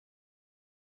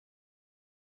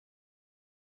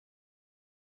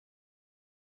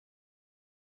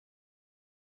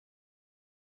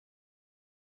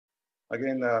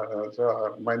Again,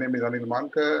 my name is Anil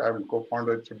Mankar. I'm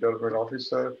co-founder and Chief Development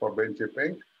Officer for BrainChip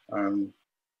Inc.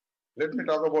 Let me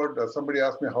talk about, somebody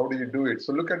asked me, how do you do it?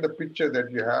 So look at the picture that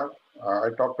you have. I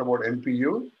talked about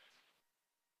NPU.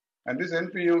 And this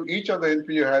NPU, each of the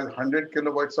NPU has 100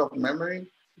 kilobytes of memory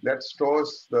that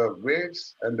stores the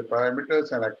weights and the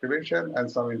parameters and activation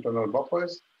and some internal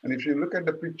buffers. And if you look at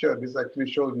the picture, this actually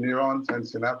shows neurons and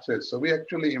synapses. So we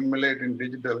actually emulate in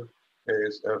digital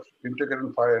a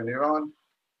integrated fire neuron.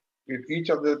 Each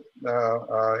of the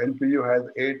NPU has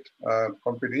 8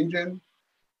 compute engine,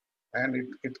 and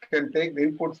it can take the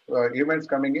input events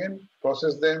coming in,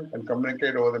 process them, and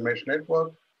communicate over the mesh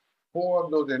network. 4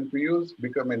 of those NPUs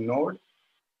become a node,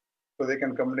 so they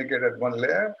can communicate at one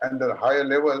layer, and the higher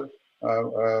level,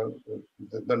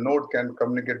 the node can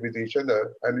communicate with each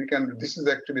other. And this is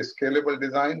actually a scalable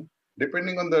design.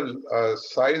 Depending on the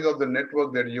size of the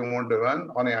network that you want to run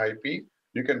on an IP,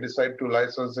 you can decide to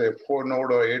license a 4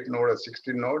 node or 8 node or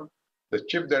 16 node. The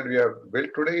chip that we have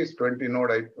built today is 20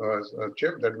 node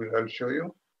chip that I'll show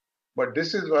you. But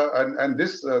this is,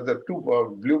 the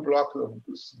 2 blue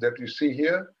blocks that you see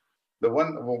here,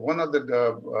 one of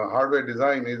the hardware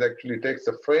design is actually takes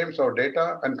the frames of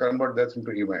data and convert that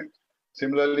into event.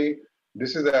 Similarly,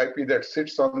 this is the IP that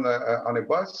sits on a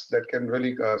bus that can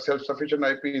really self-sufficient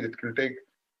IP that will take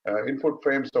input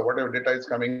frames or whatever data is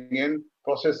coming in,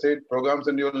 process it, programs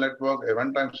the neural network. A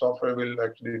runtime software will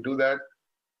actually do that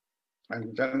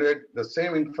and generate the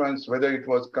same inference, whether it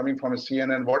was coming from a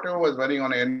CNN, whatever was running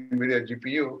on an NVIDIA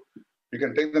GPU. You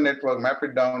can take the network, map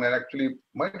it down, and actually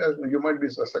you might be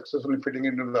successfully fitting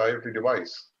into the IoT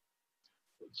device.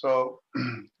 So,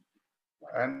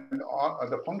 and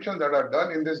the functions that are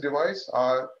done in this device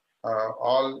are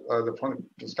all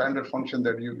the standard functions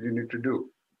that you need to do.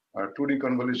 2D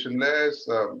convolution layers,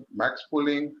 max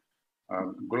pooling,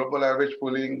 global average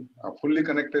pooling, fully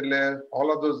connected layer,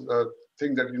 all of those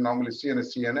things that you normally see in a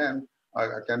CNN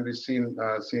can be seen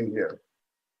here.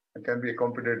 It can be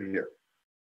computed here.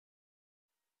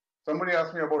 Somebody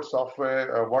asked me about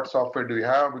software. What software do we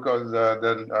have? Because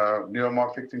the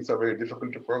neuromorphic things are very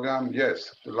difficult to program.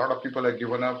 Yes, a lot of people have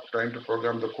given up trying to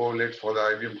program the correlates for the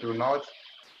IBM 2 North,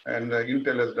 and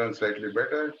Intel has done slightly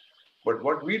better. But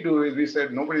what we do is we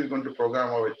said nobody is going to program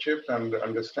our chips and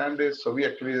understand this. So we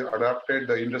actually adapted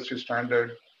the industry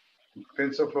standard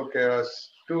TensorFlow Keras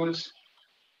tools.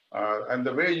 And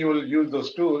the way you will use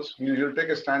those tools, you'll take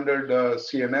a standard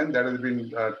CNN that has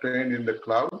been trained in the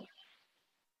cloud.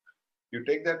 You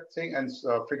take that thing and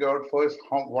figure out first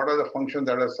what are the functions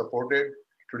that are supported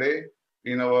today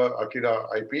in our Akida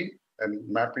IP and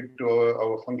map it to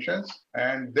our functions,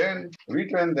 and then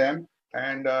retrain them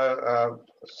and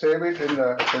save it in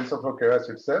the TensorFlow Keras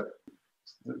itself.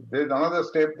 There's another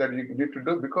step that you need to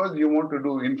do because you want to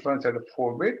do inference at a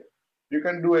 4-bit. You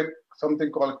can do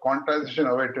something called quantization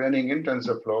away training in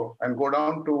TensorFlow and go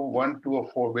down to 1, 2,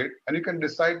 or 4-bit, and you can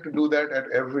decide to do that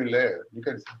at every layer. You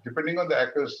can, depending on the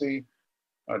accuracy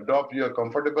drop you are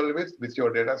comfortable with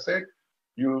your data set,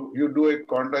 you do a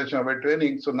quantization away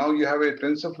training. So now you have a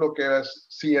TensorFlow Keras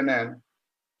CNN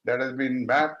that has been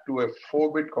mapped to a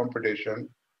 4-bit computation,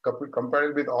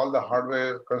 compared with all the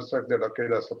hardware constructs that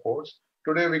Akida supports.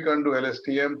 Today we can do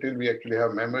LSTM till we actually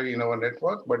have memory in our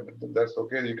network, but that's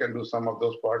okay. You can do some of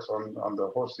those parts on the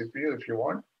host CPU if you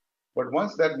want. But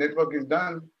once that network is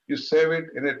done, you save it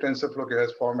in a TensorFlow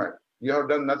Keras format. You have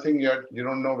done nothing yet. You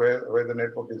don't know where the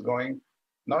network is going.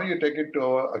 Now you take it to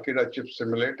our Akida chip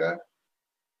simulator.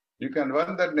 You can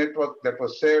run that network that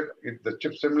was saved. The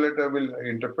chip simulator will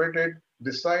interpret it,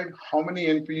 decide how many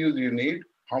NPUs you need,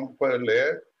 how per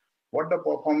layer, what the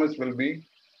performance will be,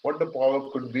 what the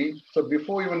power could be. So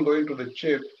before even going to the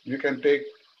chip, you can take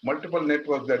multiple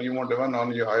networks that you want to run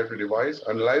on your IoT device,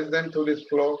 analyze them through this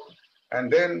flow,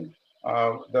 and then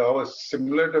our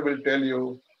simulator will tell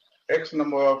you X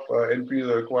number of NPUs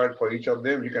are required for each of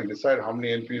them. You can decide how many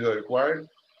NPUs are required.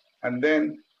 And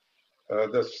then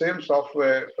the same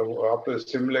software after the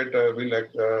simulator will,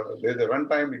 there's a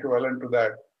runtime equivalent to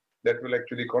that will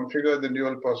actually configure the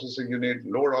neural processing unit,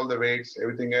 load all the weights,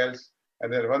 everything else,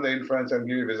 and then run the inference and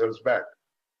give you results back.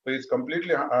 So it's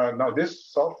completely, now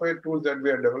this software tool that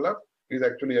we have developed is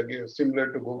actually again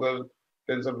similar to Google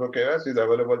TensorFlow Keras, is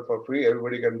available for free.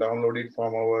 Everybody can download it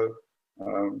from our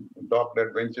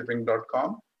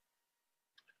doc.brainchipping.com.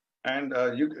 And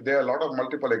there are a lot of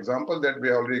multiple examples that we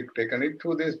have already taken it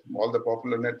through this, all the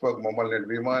popular network, MobileNet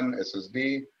V1,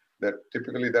 SSD, that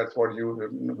typically that's what you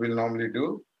will normally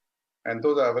do. And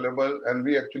those are available. And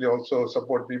we actually also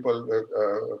support people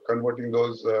converting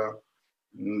those,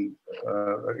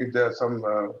 if there are some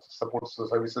support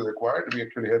services required, we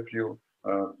actually help you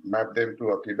map them to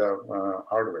Akida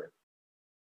hardware.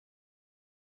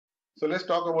 So let's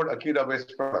talk about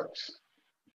Akida-based products.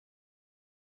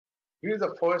 Here's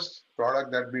the first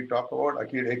product that we talk about,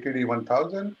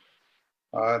 AKD1000.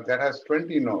 That has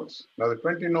 20 nodes. Now the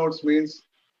 20 nodes means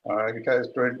it has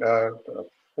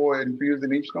 4 NPUs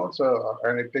in each node,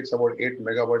 and it takes about 8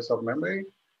 megabytes of memory.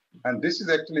 And this is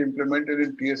actually implemented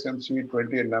in TSMC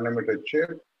 28 nanometer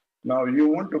chip. Now you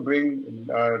want to bring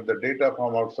the data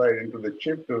from outside into the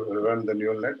chip to run the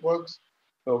neural networks.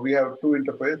 So we have two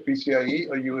interfaces, PCIe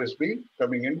or USB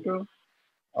coming into,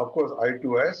 of course,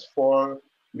 I2S for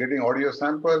getting audio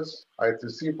samples,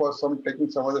 I2C for taking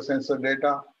some other sensor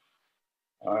data.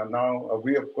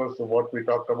 We, of course, what we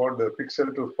talked about, the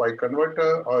pixel to spike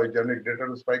converter or generic data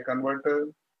to spike converter.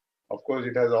 Of course,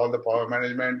 it has all the power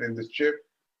management in this chip.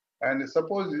 And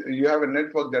suppose you have a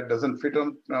network that doesn't fit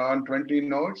on 20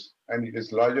 nodes and it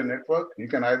is larger network, you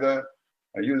can either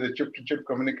use a chip-to-chip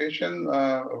communication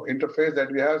interface that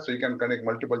we have, so you can connect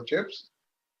multiple chips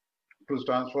to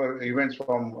transfer events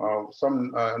from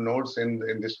some nodes in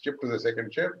this chip to the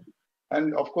second chip.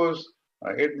 And of course,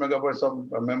 8 megabytes of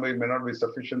memory may not be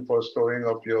sufficient for storing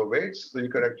of your weights, so you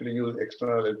could actually use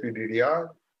external LPDDR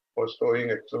for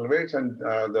storing external weights, and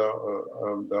the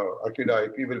Akida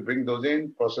IP will bring those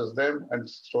in, process them, and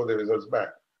store the results back.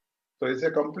 So it's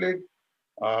a complete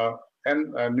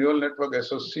neural network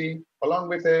SoC along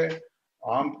with a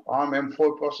ARM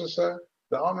M4 processor.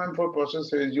 The ARM M4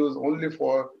 processor is used only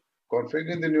for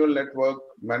configuring the neural network,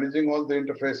 managing all the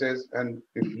interfaces, and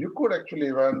if you could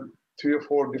actually run 3 or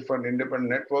 4 different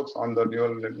independent networks on the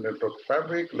neural network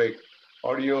fabric, like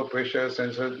audio, pressure,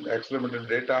 sensor, accelerometer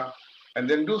data, and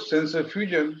then do sensor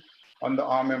fusion on the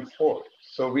ARM M4.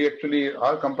 So we actually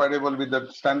are compatible with the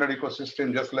standard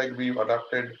ecosystem, just like we've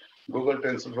adopted Google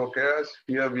TensorFlow Keras.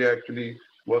 Here we are actually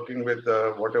working with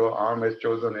whatever ARM has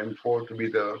chosen M4 to be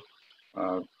the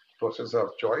processor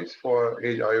of choice for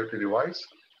edge IoT device.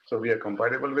 So we are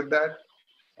compatible with that.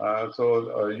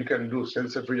 You can do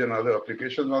sensor fusion and other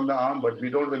applications on the ARM, but we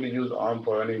don't really use ARM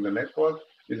for running the network.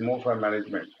 It's more for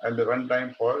management and the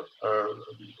runtime for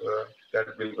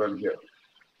that will run here.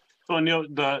 So Anil,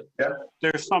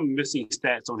 there's some missing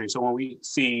stats on here. So when we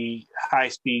see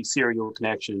high-speed serial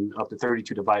connection up to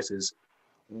 32 devices,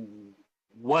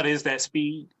 what is that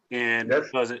speed and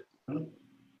does it? So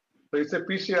it's a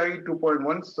PCIe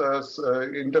 2.1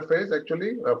 interface,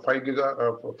 actually, 5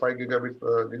 gigabit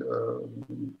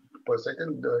per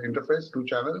second interface, 2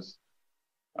 channels.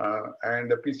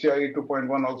 And the PCIe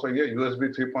 2.1 also here, USB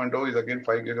 3.0 is again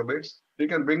 5 gigabits. You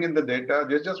can bring in the data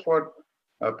just for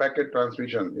packet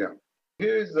transmission. Yeah.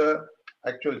 Here is the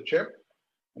actual chip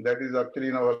that is actually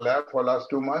in our lab for last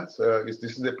 2 months. This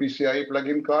is the PCIe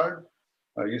plug-in card.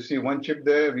 You see one chip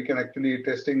there. We can actually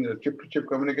testing the chip-to-chip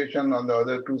communication on the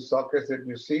other 2 sockets that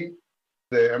you see.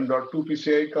 The M.2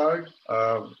 PCIe card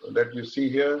that you see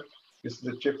here. This is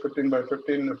the chip 15 by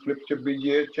 15 flip chip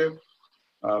BGA chip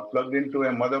plugged into a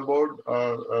motherboard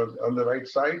on the right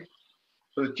side.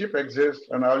 So the chip exists,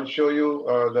 and I'll show you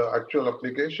the actual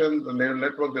application, the neural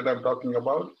network that I'm talking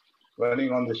about,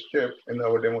 running on this chip in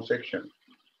our demo section.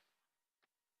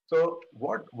 So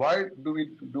why do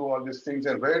we do all these things,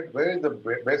 and where is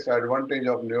the best advantage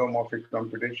of neuromorphic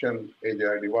computation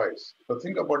AI device? So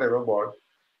think about a robot.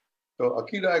 So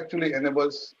Akida actually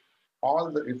enables all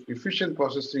the efficient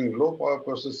processing, low power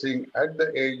processing at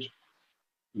the edge,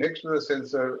 next to the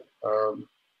sensor,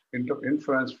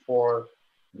 inference for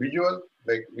visual,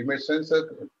 like image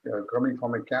sensor coming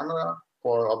from a camera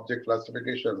for object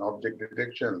classification, object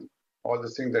detection, all the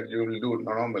things that you will do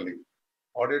normally.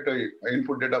 Auditory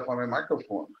input data from a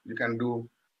microphone. You can do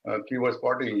keyword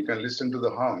spotting. You can listen to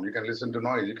the hum. You can listen to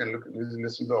noise. You can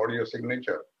listen to audio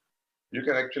signature. You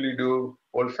can actually do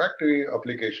olfactory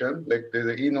application. Like there's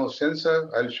an e-nose sensor.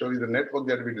 I'll show you the network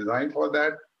that we designed for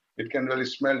that. It can really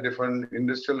smell different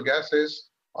industrial gases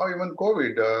or even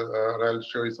COVID. I'll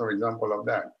show you some example of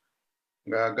that.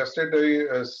 Gustatory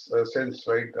sense,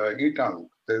 right? E-tongue.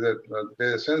 There's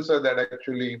a sensor that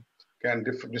actually can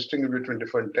distinguish between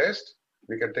different tests.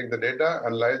 We can take the data,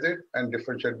 analyze it, and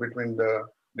differentiate between the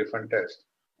different tests.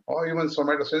 Or even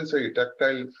somatosensory,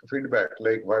 tactile feedback,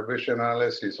 like vibration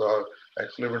analysis or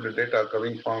accelerometer data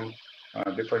coming from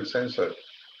different sensors.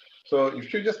 So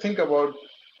if you just think about,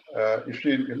 if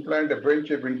you implant a brain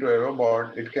chip into a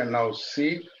robot, it can now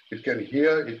see, it can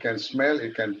hear, it can smell,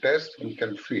 it can test, and it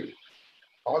can feel.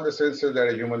 All the sensors that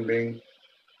a human being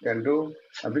can do,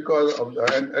 and because of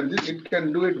it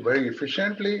can do it very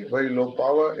efficiently, very low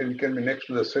power, and it can be next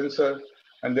to the sensor,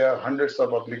 and there are hundreds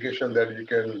of applications that you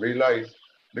can realize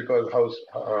because how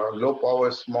low power,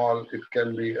 small it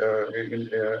can be,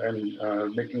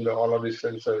 making all of these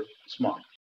sensors smart.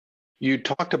 You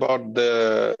talked about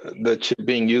the chip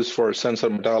being used for sensor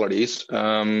modalities.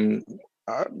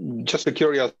 Just a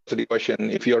curiosity question,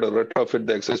 if you were to retrofit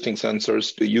the existing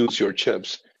sensors to use your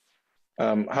chips,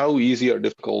 how easy or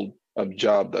difficult a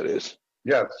job that is?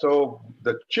 Yeah, so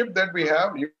the chip that we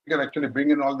have, you can actually bring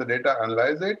in all the data,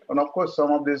 analyze it. And of course,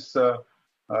 some of these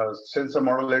sensor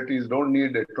modalities don't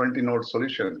need a 20-node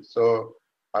solution. So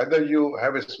either you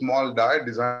have a small die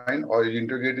design or you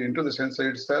integrate it into the sensor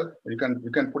itself. You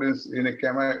can put in a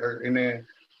camera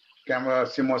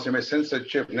CMOS image sensor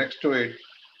chip next to it.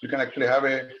 You can actually have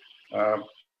a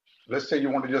let's say you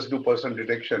want to just do person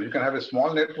detection. You can have a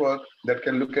small network that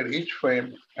can look at each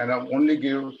frame and only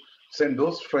send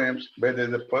those frames where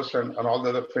there's a person, and all the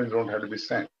other frames don't have to be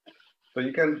sent. So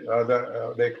you can,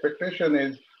 the expectation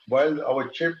is, while our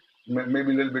chip may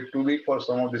be a little bit too weak for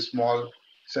some of the small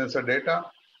sensor data,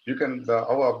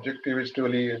 our objective is to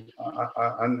really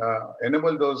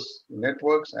enable those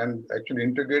networks and actually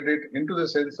integrate it into the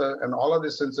sensor, and all of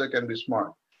the sensor can be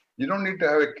smart. You don't need to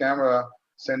have a camera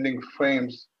sending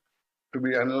frames to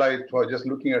be analyzed for just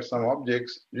looking at some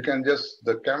objects. The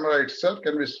camera itself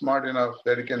can be smart enough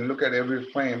that it can look at every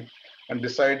frame and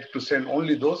decide to send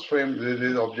only those frames that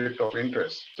is object of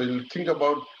interest. So you think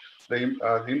about the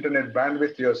internet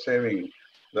bandwidth you're saving,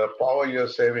 the power you're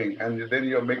saving, and then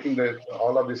you're making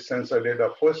all of this sensor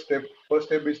data. First step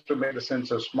is to make the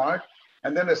sensor smart,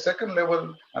 and then a second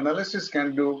level analysis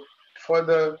can do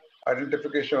further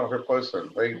identification of a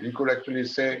person, right? You could actually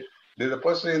say, there's a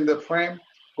person in the frame,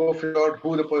 go figure out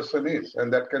who the person is.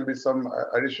 And that can be some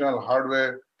additional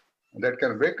hardware that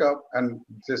can wake up and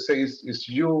just say, it's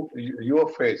your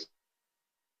face,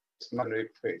 it's not a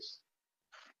face.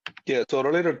 Yeah, so a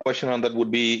related question on that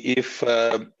would be, if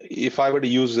I were to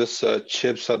use this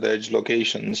chips at the edge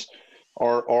locations,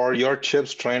 are your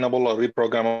chips trainable or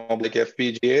reprogrammable like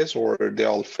FPGAs, or are they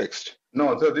all fixed?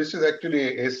 No, so this is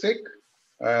actually ASIC.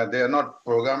 They are not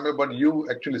programmable, but you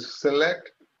actually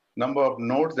select number of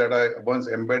nodes that are once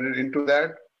embedded into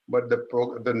that, but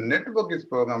the network is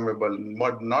programmable,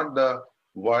 but not the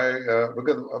wire,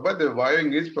 but the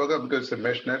wiring is programmed because it's a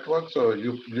mesh network, so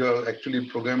you're actually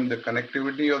programming the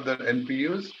connectivity of the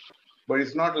NPUs, but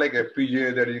it's not like a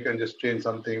FPGA that you can just change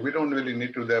something. We don't really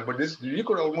need to there, but you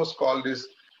could almost call this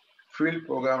field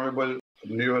programmable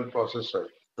neural processor,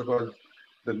 because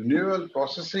the neural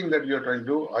processing that you're trying to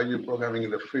do, are you programming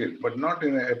in the field, but not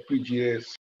in an FPGA.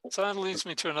 So that leads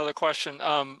me to another question.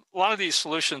 A lot of these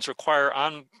solutions require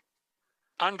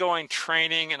ongoing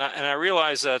training, and I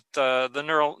realize that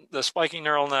the spiking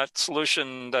neural net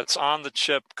solution that's on the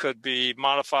chip could be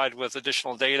modified with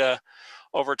additional data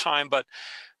over time. But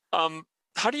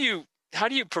how do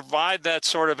you provide that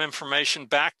sort of information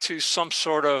back to some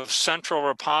sort of central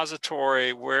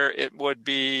repository where it would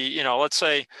be, let's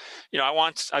say,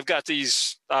 I've got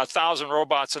these 1,000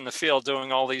 robots in the field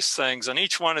doing all these things, and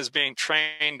each one is being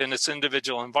trained in its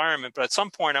individual environment. But at some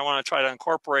point, I want to try to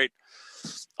incorporate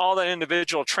all that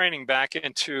individual training back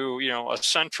into, a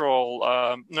central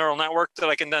neural network that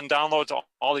I can then download to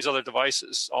all these other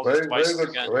devices.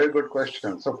 Very good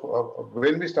question. So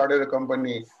when we started a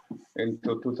company in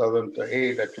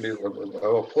 2008, actually,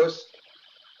 our first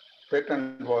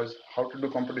patent was how to do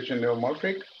computation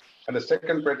neuromorphic. And the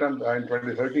second patent in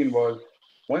 2013 was,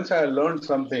 once I learned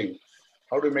something,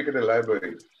 how to make it a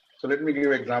library. So let me give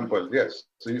you an example. Yes,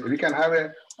 so we can have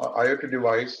an IoT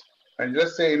device, and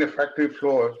let's say in a factory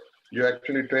floor, you're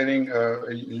actually training,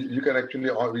 you can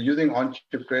actually, using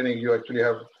on-chip training, you actually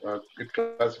have it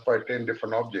classified 10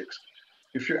 different objects.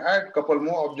 If you add a couple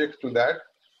more objects to that,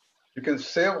 you can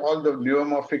save all the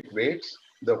neuromorphic weights,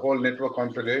 the whole network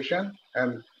configuration,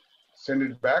 and send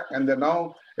it back. And then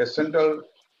now a central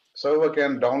server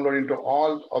can download into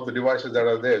all of the devices that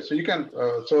are there. So you can,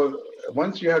 so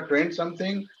once you have trained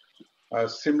something,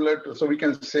 so we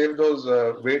can save those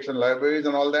weights and libraries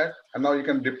and all that, and now you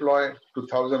can deploy to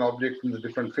 1,000 objects in the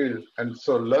different fields. And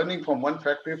so learning from one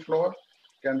factory floor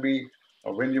can be,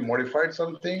 when you modified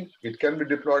something, it can be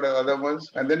deployed at other ones,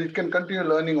 and then it can continue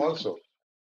learning also.